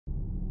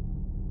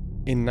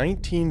In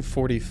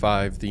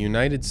 1945, the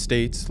United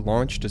States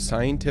launched a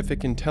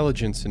scientific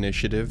intelligence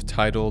initiative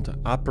titled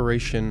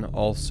Operation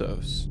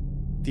Alsos.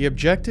 The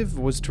objective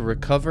was to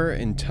recover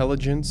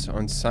intelligence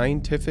on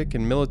scientific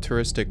and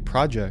militaristic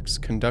projects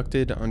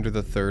conducted under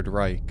the Third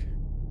Reich.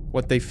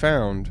 What they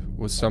found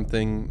was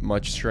something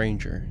much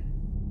stranger.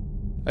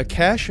 A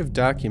cache of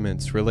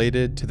documents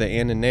related to the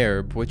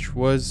Ahnenerbe, which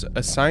was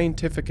a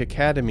scientific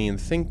academy and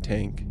think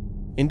tank,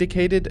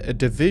 indicated a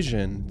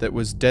division that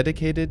was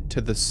dedicated to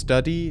the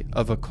study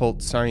of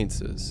occult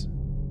sciences.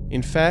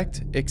 In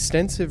fact,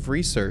 extensive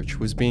research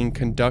was being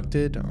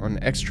conducted on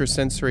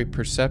extrasensory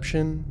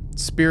perception,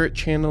 spirit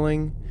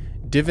channeling,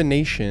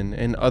 divination,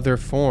 and other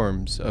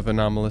forms of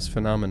anomalous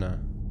phenomena.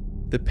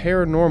 The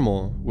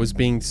paranormal was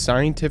being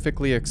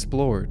scientifically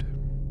explored,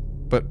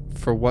 but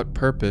for what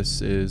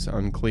purpose is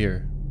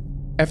unclear.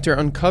 After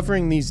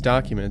uncovering these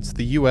documents,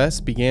 the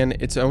U.S. began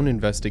its own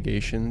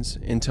investigations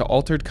into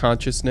altered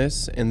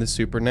consciousness and the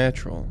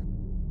supernatural,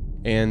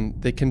 and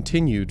they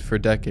continued for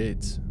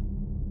decades.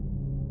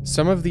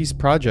 Some of these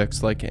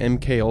projects, like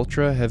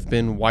MKUltra, have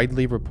been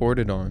widely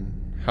reported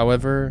on.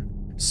 However,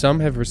 some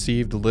have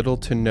received little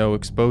to no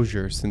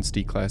exposure since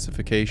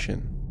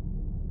declassification.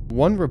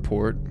 One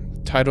report,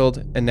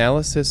 titled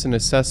Analysis and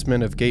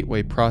Assessment of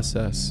Gateway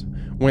Process,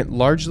 went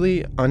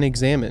largely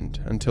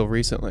unexamined until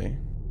recently.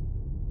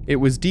 It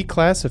was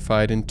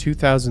declassified in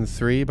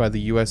 2003 by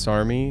the U.S.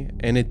 Army,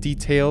 and it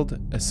detailed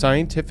a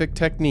scientific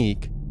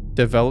technique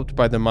developed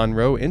by the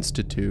Monroe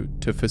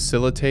Institute to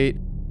facilitate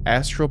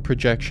astral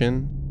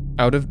projection,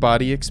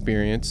 out-of-body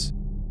experience,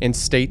 and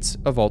states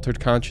of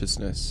altered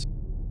consciousness.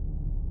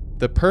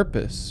 The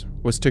purpose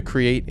was to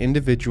create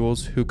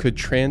individuals who could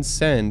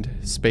transcend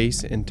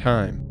space and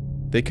time.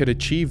 They could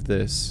achieve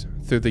this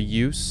through the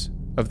use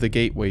of the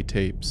gateway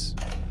tapes.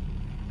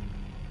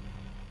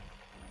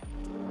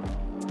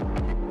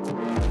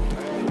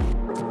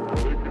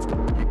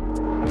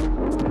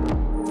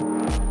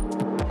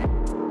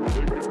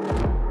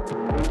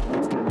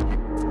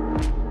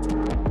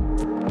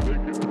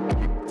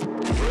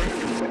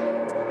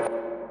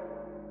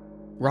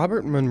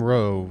 Robert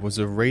Monroe was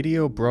a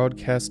radio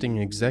broadcasting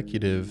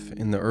executive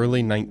in the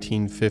early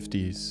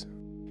 1950s.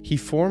 He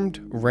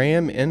formed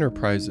RAM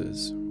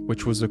Enterprises,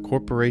 which was a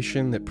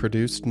corporation that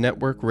produced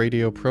network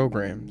radio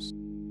programs.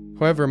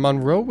 However,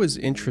 Monroe was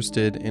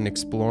interested in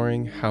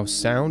exploring how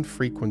sound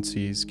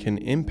frequencies can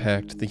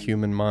impact the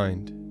human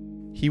mind.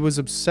 He was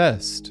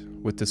obsessed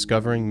with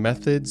discovering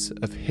methods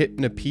of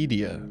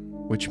hypnopedia,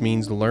 which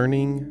means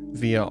learning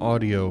via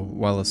audio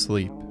while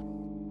asleep.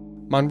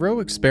 Monroe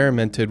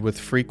experimented with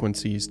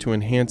frequencies to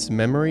enhance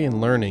memory and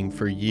learning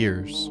for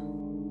years.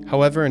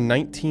 However, in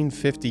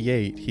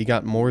 1958, he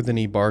got more than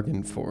he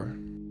bargained for.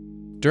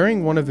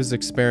 During one of his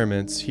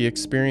experiments, he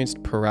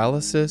experienced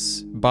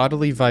paralysis,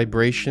 bodily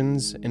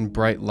vibrations, and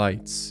bright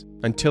lights,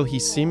 until he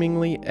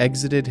seemingly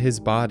exited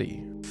his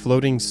body,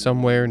 floating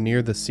somewhere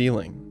near the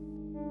ceiling.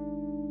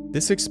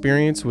 This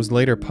experience was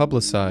later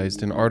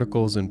publicized in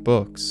articles and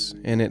books,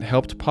 and it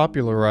helped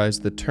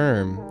popularize the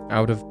term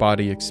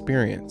out-of-body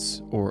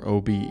experience, or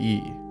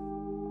OBE.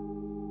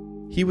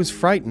 He was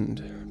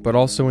frightened, but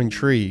also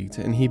intrigued,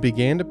 and he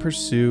began to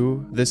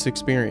pursue this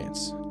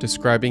experience,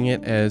 describing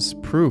it as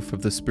proof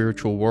of the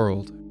spiritual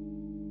world.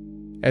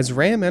 As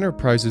RAM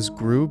Enterprises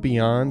grew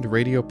beyond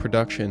radio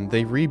production,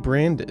 they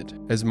rebranded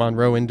as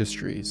Monroe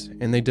Industries,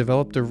 and they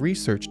developed a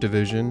research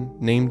division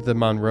named the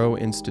Monroe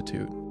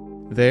Institute.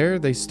 There,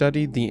 they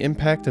studied the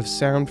impact of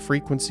sound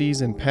frequencies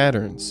and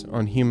patterns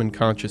on human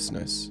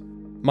consciousness.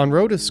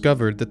 Monroe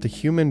discovered that the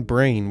human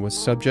brain was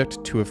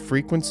subject to a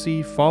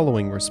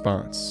frequency-following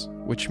response,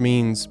 which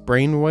means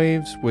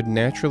brainwaves would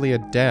naturally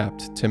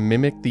adapt to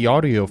mimic the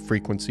audio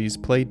frequencies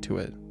played to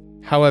it.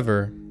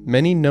 However,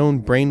 many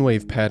known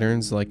brainwave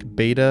patterns like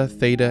beta,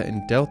 theta,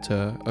 and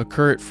delta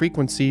occur at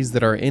frequencies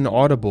that are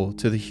inaudible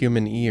to the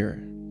human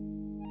ear.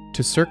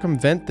 To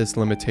circumvent this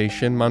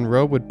limitation,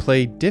 Monroe would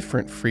play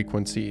different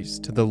frequencies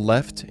to the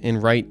left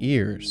and right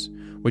ears,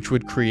 which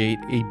would create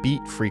a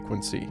beat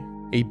frequency.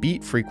 A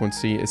beat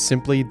frequency is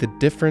simply the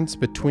difference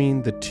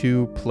between the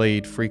two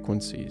played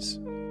frequencies.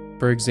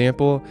 For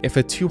example, if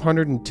a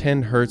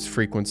 210 Hz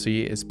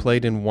frequency is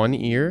played in one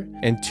ear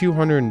and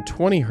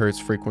 220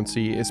 Hz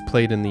frequency is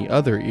played in the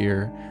other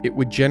ear, it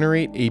would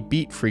generate a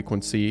beat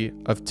frequency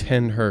of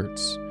 10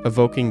 Hz,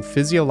 evoking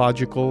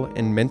physiological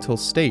and mental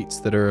states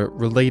that are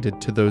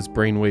related to those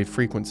brainwave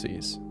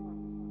frequencies.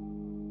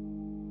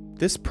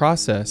 This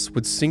process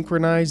would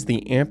synchronize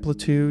the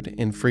amplitude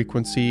and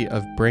frequency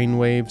of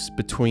brainwaves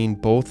between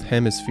both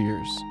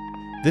hemispheres.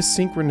 This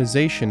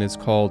synchronization is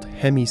called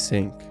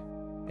Hemi-Sync,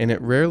 and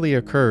it rarely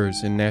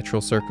occurs in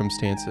natural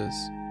circumstances.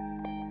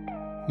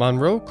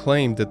 Monroe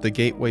claimed that the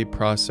gateway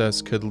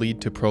process could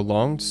lead to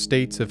prolonged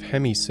states of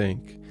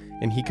Hemi-Sync,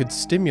 and he could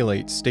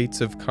stimulate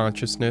states of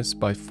consciousness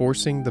by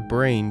forcing the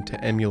brain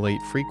to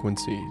emulate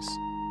frequencies.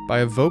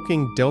 By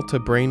evoking delta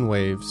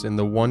brainwaves in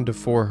the 1 to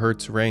 4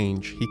 Hz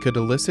range, he could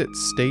elicit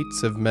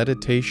states of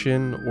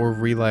meditation or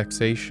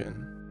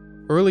relaxation.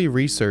 Early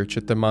research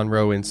at the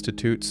Monroe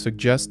Institute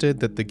suggested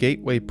that the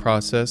gateway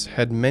process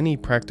had many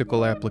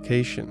practical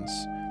applications: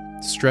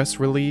 stress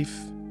relief,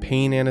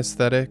 pain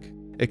anesthetic,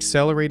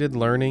 accelerated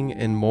learning,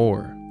 and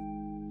more.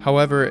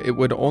 However, it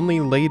would only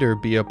later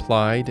be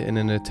applied in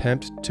an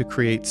attempt to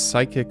create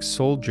psychic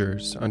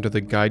soldiers under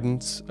the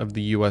guidance of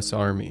the U.S.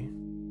 Army.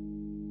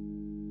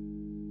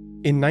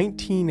 In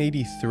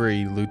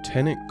 1983,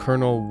 Lieutenant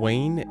Colonel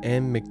Wayne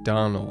M.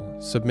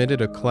 McDonnell submitted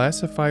a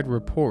classified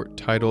report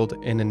titled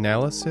An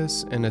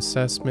Analysis and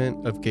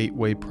Assessment of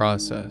Gateway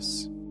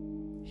Process.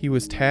 He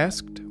was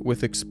tasked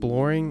with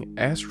exploring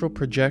astral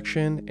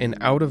projection and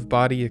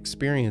out-of-body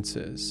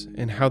experiences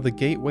and how the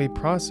gateway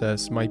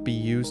process might be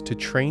used to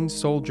train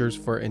soldiers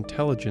for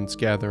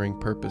intelligence-gathering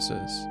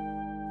purposes.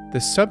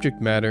 The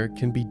subject matter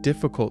can be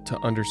difficult to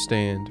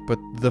understand, but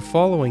the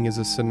following is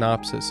a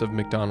synopsis of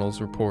McDonnell's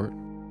report.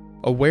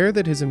 Aware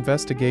that his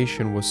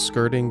investigation was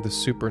skirting the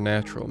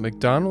supernatural,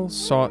 McDonnell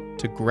sought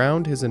to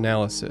ground his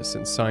analysis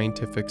in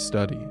scientific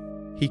study.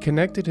 He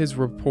connected his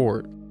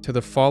report to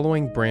the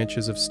following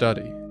branches of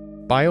study: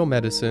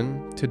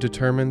 biomedicine, to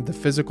determine the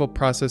physical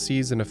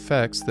processes and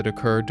effects that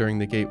occur during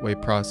the gateway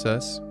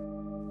process;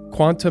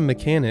 quantum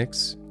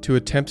mechanics, to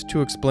attempt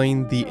to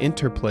explain the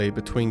interplay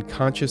between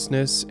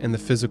consciousness and the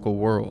physical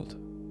world;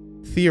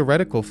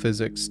 theoretical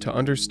physics, to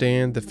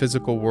understand the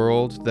physical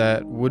world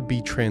that would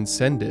be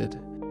transcended;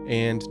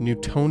 and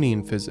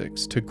Newtonian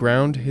physics, to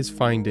ground his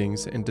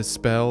findings and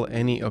dispel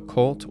any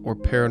occult or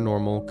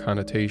paranormal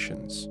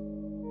connotations.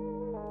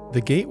 The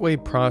gateway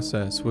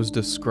process was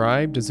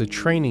described as a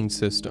training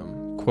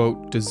system,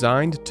 quote,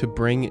 designed to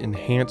bring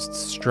enhanced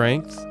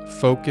strength,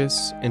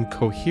 focus, and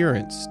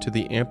coherence to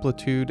the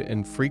amplitude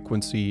and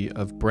frequency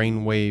of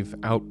brainwave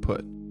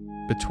output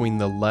between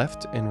the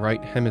left and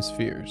right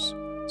hemispheres,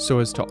 so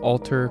as to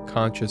alter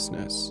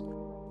consciousness,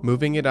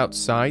 moving it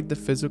outside the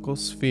physical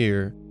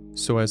sphere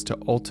so as to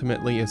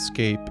ultimately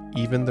escape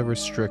even the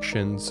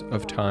restrictions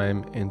of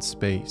time and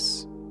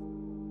space.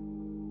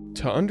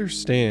 To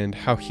understand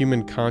how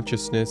human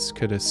consciousness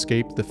could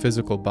escape the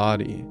physical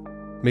body,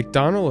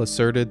 McDonnell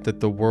asserted that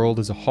the world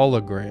is a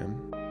hologram,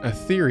 a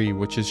theory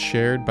which is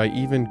shared by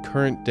even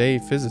current-day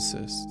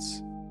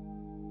physicists.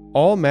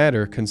 All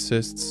matter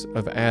consists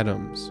of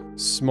atoms,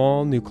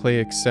 small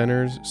nucleic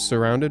centers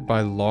surrounded by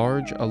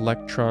large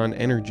electron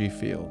energy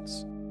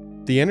fields.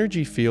 The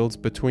energy fields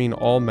between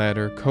all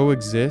matter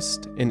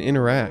coexist and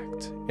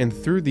interact, and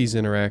through these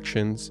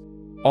interactions,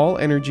 all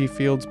energy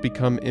fields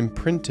become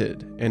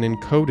imprinted and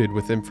encoded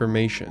with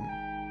information.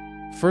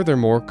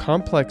 Furthermore,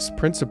 complex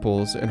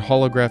principles in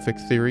holographic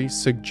theory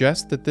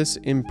suggest that this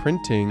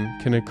imprinting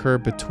can occur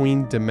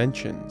between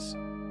dimensions.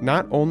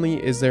 Not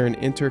only is there an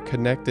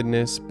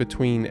interconnectedness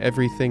between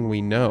everything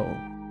we know,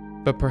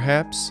 but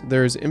perhaps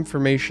there is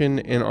information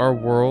in our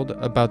world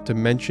about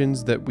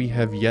dimensions that we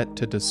have yet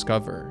to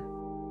discover.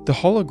 The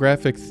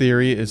holographic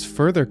theory is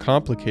further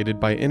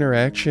complicated by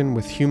interaction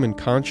with human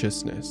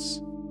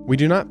consciousness. We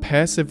do not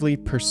passively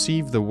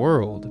perceive the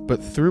world,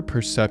 but through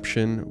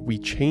perception, we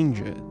change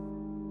it.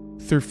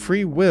 Through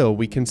free will,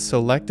 we can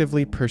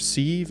selectively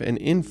perceive and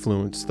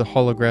influence the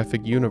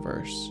holographic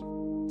universe.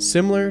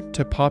 Similar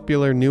to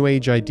popular New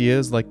Age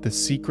ideas like The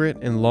Secret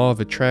and Law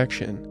of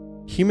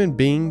Attraction, human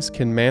beings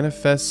can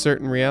manifest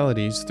certain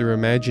realities through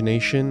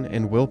imagination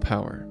and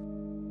willpower.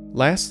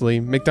 Lastly,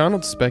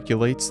 McDonnell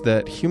speculates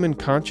that human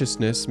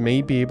consciousness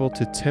may be able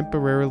to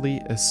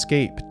temporarily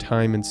escape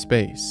time and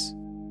space.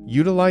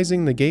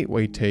 Utilizing the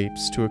gateway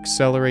tapes to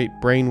accelerate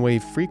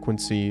brainwave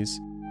frequencies,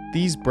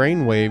 these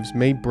brainwaves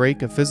may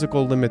break a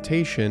physical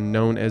limitation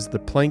known as the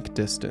Planck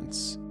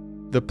distance.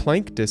 The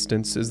Planck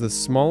distance is the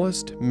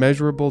smallest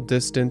measurable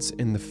distance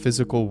in the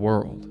physical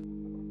world.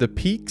 The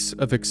peaks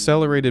of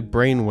accelerated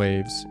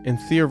brainwaves, and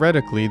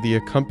theoretically the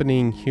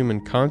accompanying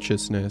human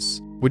consciousness,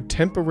 would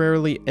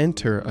temporarily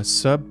enter a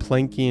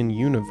sub-Planckian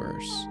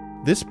universe.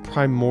 This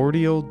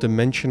primordial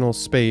dimensional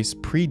space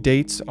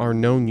predates our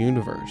known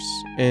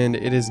universe, and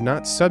it is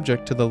not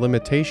subject to the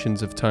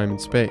limitations of time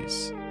and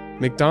space.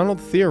 McDonnell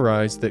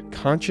theorized that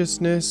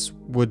consciousness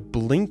would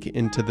blink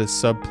into this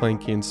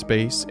sub-Planckian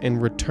space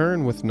and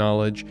return with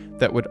knowledge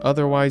that would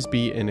otherwise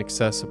be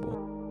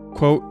inaccessible.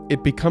 Quote,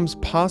 it becomes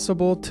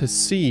possible to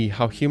see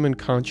how human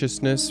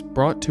consciousness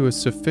brought to a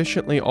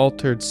sufficiently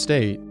altered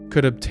state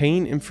could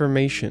obtain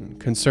information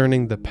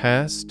concerning the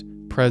past,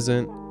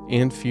 present,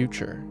 and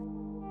future.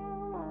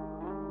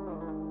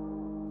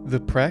 The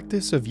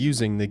practice of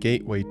using the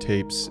gateway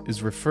tapes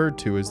is referred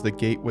to as the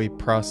gateway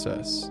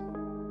process.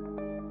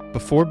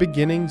 Before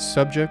beginning,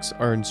 subjects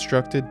are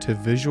instructed to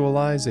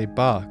visualize a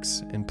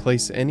box and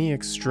place any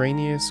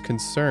extraneous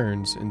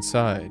concerns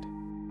inside.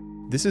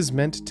 This is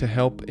meant to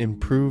help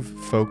improve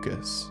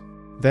focus.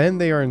 Then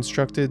they are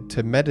instructed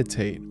to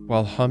meditate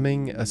while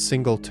humming a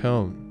single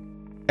tone.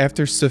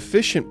 After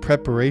sufficient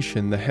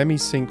preparation, the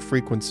Hemi-Sync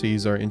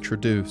frequencies are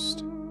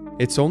introduced.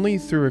 It's only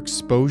through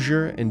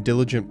exposure and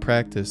diligent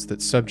practice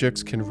that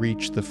subjects can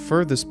reach the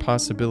furthest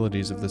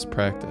possibilities of this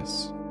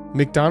practice.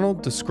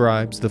 McDonnell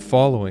describes the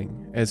following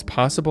as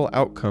possible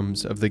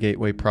outcomes of the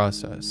gateway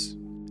process: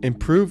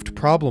 improved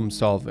problem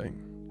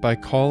solving, by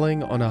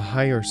calling on a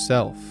higher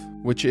self,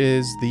 which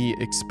is the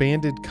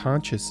expanded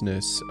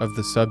consciousness of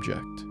the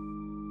subject.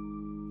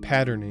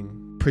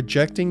 Patterning,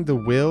 projecting the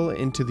will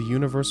into the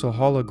universal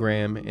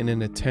hologram in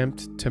an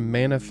attempt to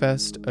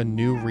manifest a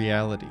new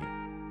reality.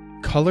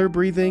 Color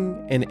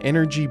breathing and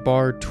energy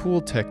bar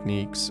tool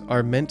techniques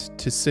are meant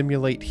to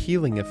simulate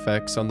healing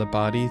effects on the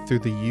body through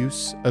the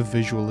use of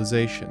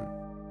visualization.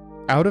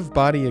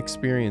 Out-of-body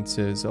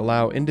experiences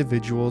allow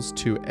individuals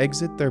to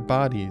exit their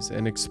bodies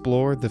and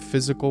explore the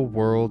physical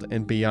world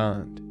and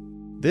beyond.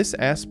 This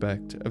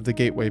aspect of the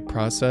gateway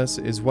process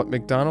is what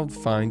McDonald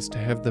finds to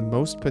have the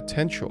most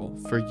potential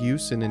for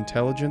use in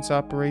intelligence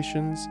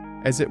operations,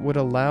 as it would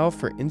allow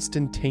for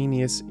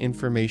instantaneous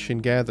information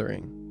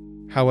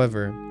gathering.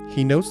 However,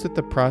 he notes that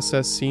the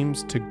process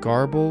seems to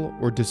garble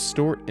or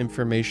distort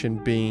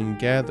information being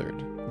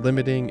gathered,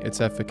 limiting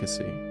its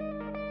efficacy.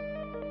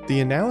 The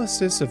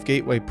analysis of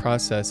gateway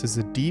process is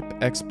a deep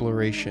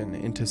exploration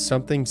into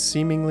something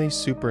seemingly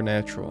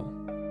supernatural.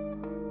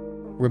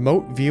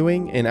 Remote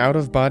viewing and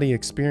out-of-body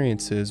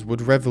experiences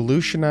would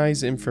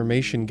revolutionize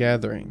information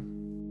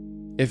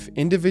gathering. If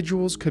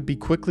individuals could be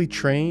quickly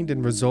trained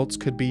and results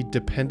could be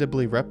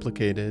dependably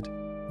replicated,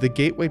 the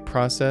gateway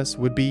process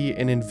would be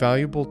an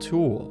invaluable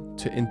tool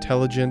to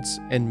intelligence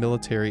and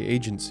military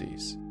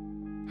agencies.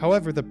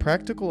 However, the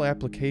practical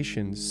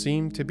applications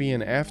seem to be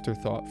an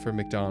afterthought for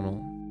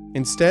McDonald.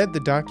 Instead, the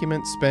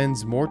document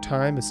spends more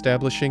time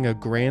establishing a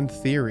grand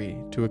theory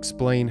to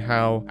explain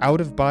how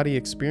out-of-body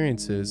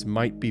experiences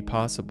might be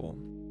possible.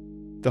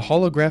 The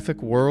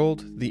holographic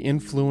world, the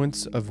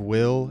influence of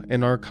will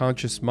and our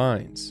conscious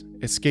minds,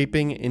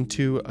 escaping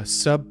into a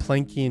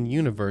sub-Planckian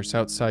universe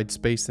outside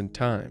space and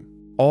time,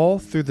 all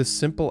through the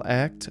simple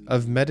act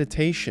of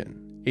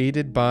meditation,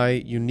 aided by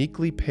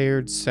uniquely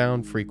paired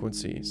sound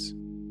frequencies.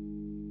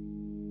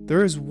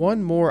 There is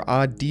one more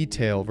odd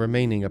detail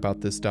remaining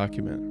about this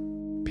document.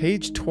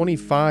 Page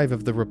 25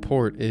 of the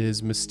report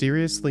is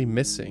mysteriously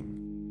missing.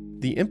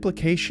 The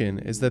implication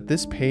is that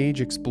this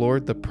page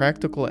explored the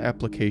practical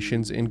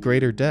applications in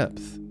greater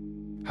depth.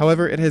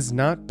 However, it has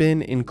not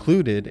been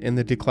included in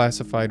the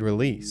declassified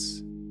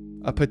release.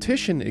 A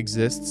petition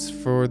exists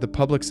for the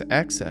public's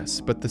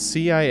access, but the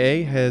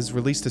CIA has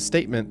released a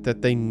statement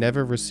that they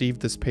never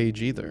received this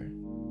page either.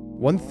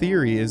 One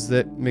theory is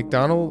that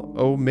McDonald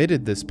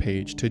omitted this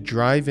page to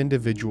drive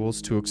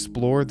individuals to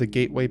explore the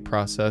gateway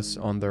process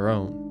on their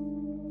own.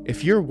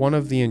 If you're one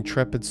of the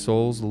intrepid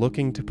souls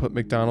looking to put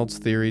McDonald's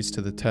theories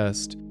to the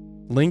test,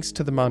 links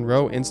to the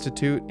Monroe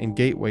Institute and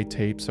gateway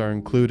tapes are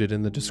included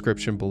in the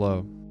description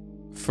below.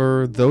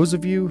 For those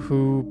of you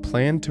who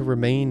plan to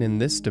remain in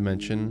this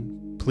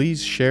dimension,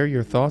 please share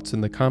your thoughts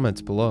in the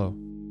comments below.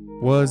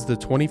 Was the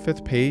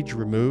 25th page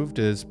removed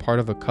as part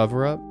of a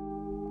cover-up?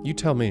 You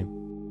tell me.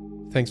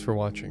 Thanks for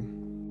watching.